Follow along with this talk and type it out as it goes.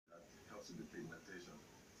to the pigmentation.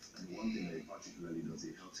 And one thing that it particularly does,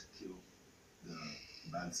 it helps kill the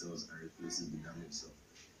bad cells and replaces the damaged cell.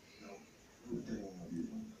 Now, with any one of you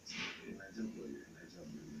want that. In Nigeria,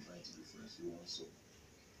 you're trying to be fresh, you want soap.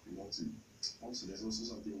 You want to. Also, there's also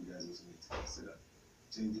something you guys also need to consider.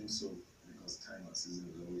 Changing soap, because time and season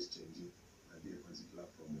is always changing, might be a particular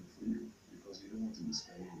problem for you, because you don't want to be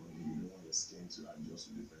spending money, you don't want your skin to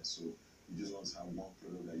adjust to different soap. You just want to have one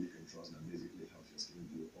product that you can trust that basically helps your skin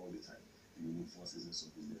glow all the time. The Unique 4 Season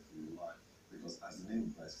soap is there for you. Why? Because as the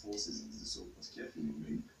name implies, 4 seasons, the soap was carefully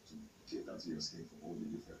made to cater to your skin for all the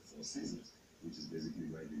different 4 seasons, which is basically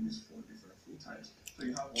why they use 4 different food types. So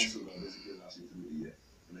you have one soap that basically lasts you through the year.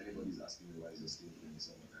 When anybody's asking you why is your skin glowing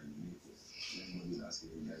so much, and Unique, when anybody's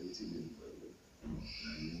asking you, guy, what you doing for a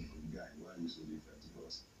now Unique, guy, why are you so different to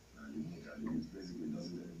us? Now Unique, and it basically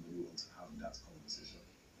doesn't anybody want to have that conversation.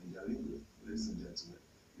 And they're lingo, ladies and gentlemen,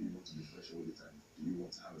 do you want to be fresh all the time? Do you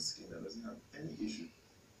want to have a skin that doesn't have any issue?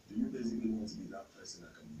 Do you basically want to be that person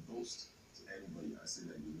that can boast to anybody and say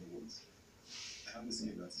that, you know what, I have a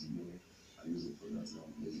skin that is glowing, I use the products that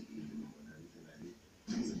I'm basically doing on everything I do.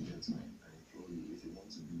 Ladies and gentlemen, I implore you, if you want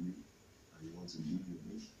to be you and you want to be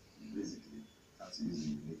unique, you basically have to use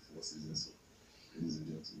the Unique 4 Season soap. Ladies and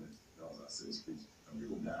gentlemen, that was our sales pitch. And we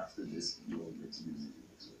hope that after this, you all get to use the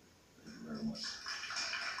Unique soap. Thank you very much.